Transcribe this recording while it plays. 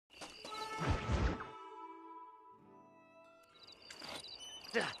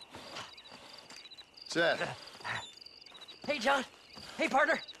Seth, Hey, John. Hey,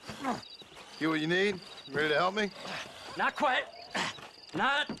 partner. you what you need? You ready to help me? Not quite.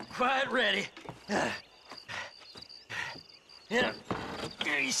 Not quite ready.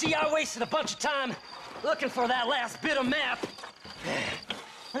 You see, I wasted a bunch of time looking for that last bit of map.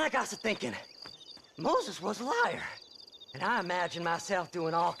 And I got to thinking, Moses was a liar. And I imagined myself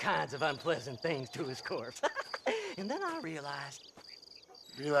doing all kinds of unpleasant things to his corpse. And then I realized...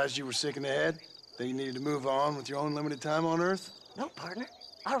 Realized you were sick in the head? That you needed to move on with your own limited time on Earth? No, partner.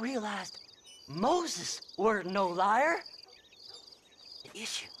 I realized Moses weren't no liar. The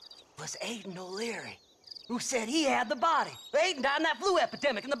issue was Aiden O'Leary, who said he had the body. Aiden died in that flu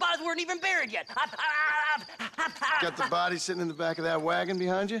epidemic, and the bodies weren't even buried yet. Got the body sitting in the back of that wagon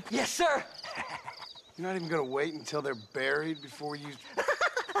behind you? Yes, sir. You're not even gonna wait until they're buried before you...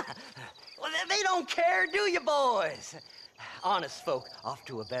 Well, they don't care, do you, boys? Honest folk off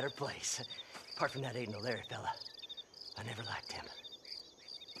to a better place. Apart from that Aiden O'Leary fella, I never liked him.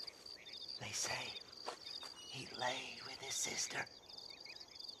 They say he laid with his sister.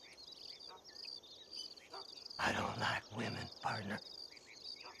 I don't like women, partner.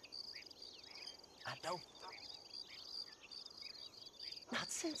 I don't. Not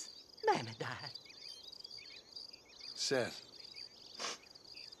since Mammy died. Seth,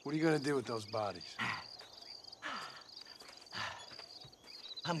 what are you gonna do with those bodies?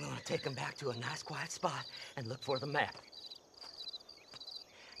 I'm gonna take them back to a nice quiet spot and look for the map.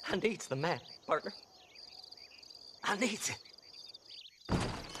 I needs the map, partner. I needs it.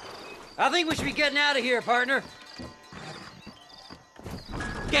 I think we should be getting out of here, partner.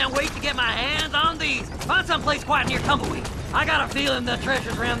 Can't wait to get my hands on these. Find someplace quiet near Tumbleweed. I got a feeling the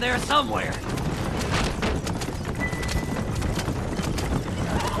treasure's around there somewhere.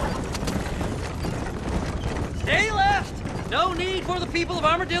 Stay left! No need for the people of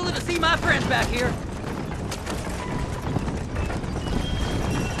Armadillo to see my friends back here.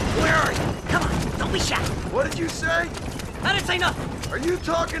 Where are you? Come on, don't be shy. What did you say? I didn't say nothing. Are you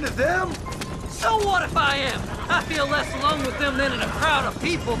talking to them? So what if I am? I feel less alone with them than in a crowd of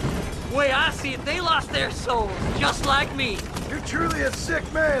people. The way I see it, they lost their souls, just like me. You're truly a sick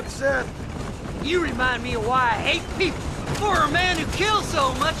man, Seth. You remind me of why I hate people. For a man who kills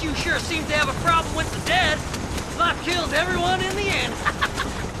so much, you sure seem to have a problem with the dead. Life kills everyone in the end.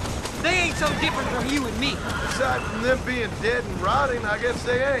 They ain't so different from you and me. Aside from them being dead and rotting, I guess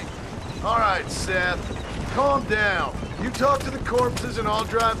they ain't. All right, Seth, calm down. You talk to the corpses and I'll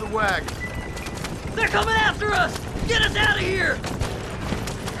drive the wagon. They're coming after us! Get us out of here!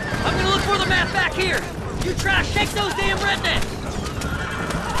 I'm gonna look for the map back here. You try to shake those damn rednecks!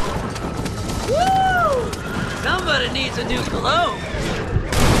 Woo! Somebody needs a new cologne.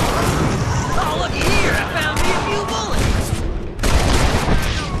 Oh, looky here! I found me a few bullets!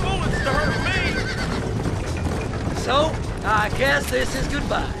 Bullets to hurt me! So, I guess this is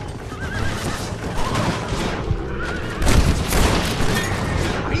goodbye.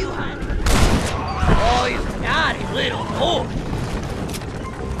 Are you hiding? Oh, you naughty little boy!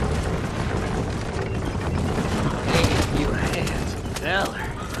 Hey, you handsome feller.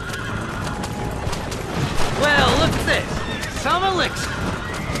 Well, look at this. Some elixir.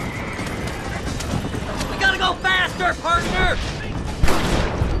 We gotta go faster, partner!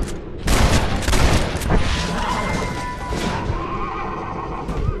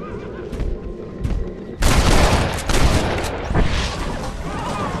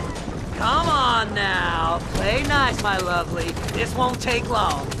 Come on now. Play nice, my lovely. This won't take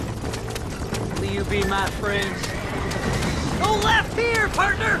long. Will you be my friend? Go left here,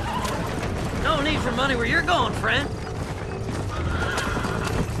 partner! No need for money where you're going, friend.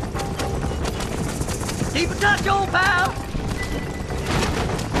 Keep in touch, old pal!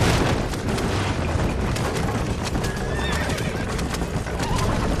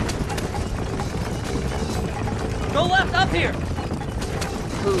 Go left up here!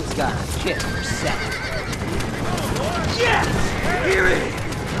 Who's got a kick for second? Yes! Here it is!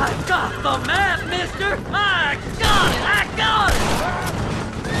 I got the map, mister! I got it! I got it!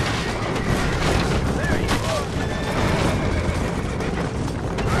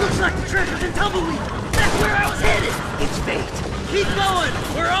 Looks like the treasure's in Tumbleweed! That's where I was headed! It's fate! Keep going!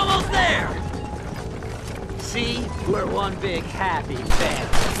 We're almost there! See? We're one big happy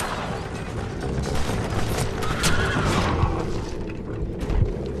family.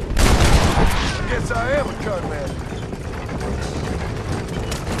 Guess I am a con man.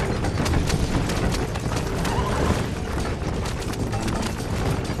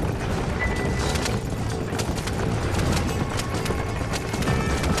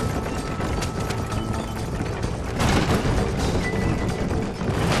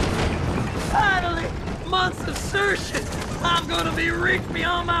 rich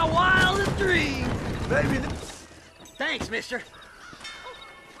beyond my wildest dreams. Maybe Thanks, mister.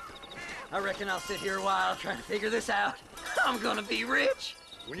 I reckon I'll sit here a while trying to figure this out. I'm gonna be rich.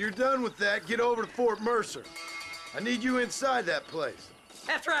 when you're done with that, get over to Fort Mercer. I need you inside that place.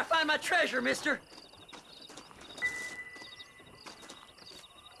 After I find my treasure, mister.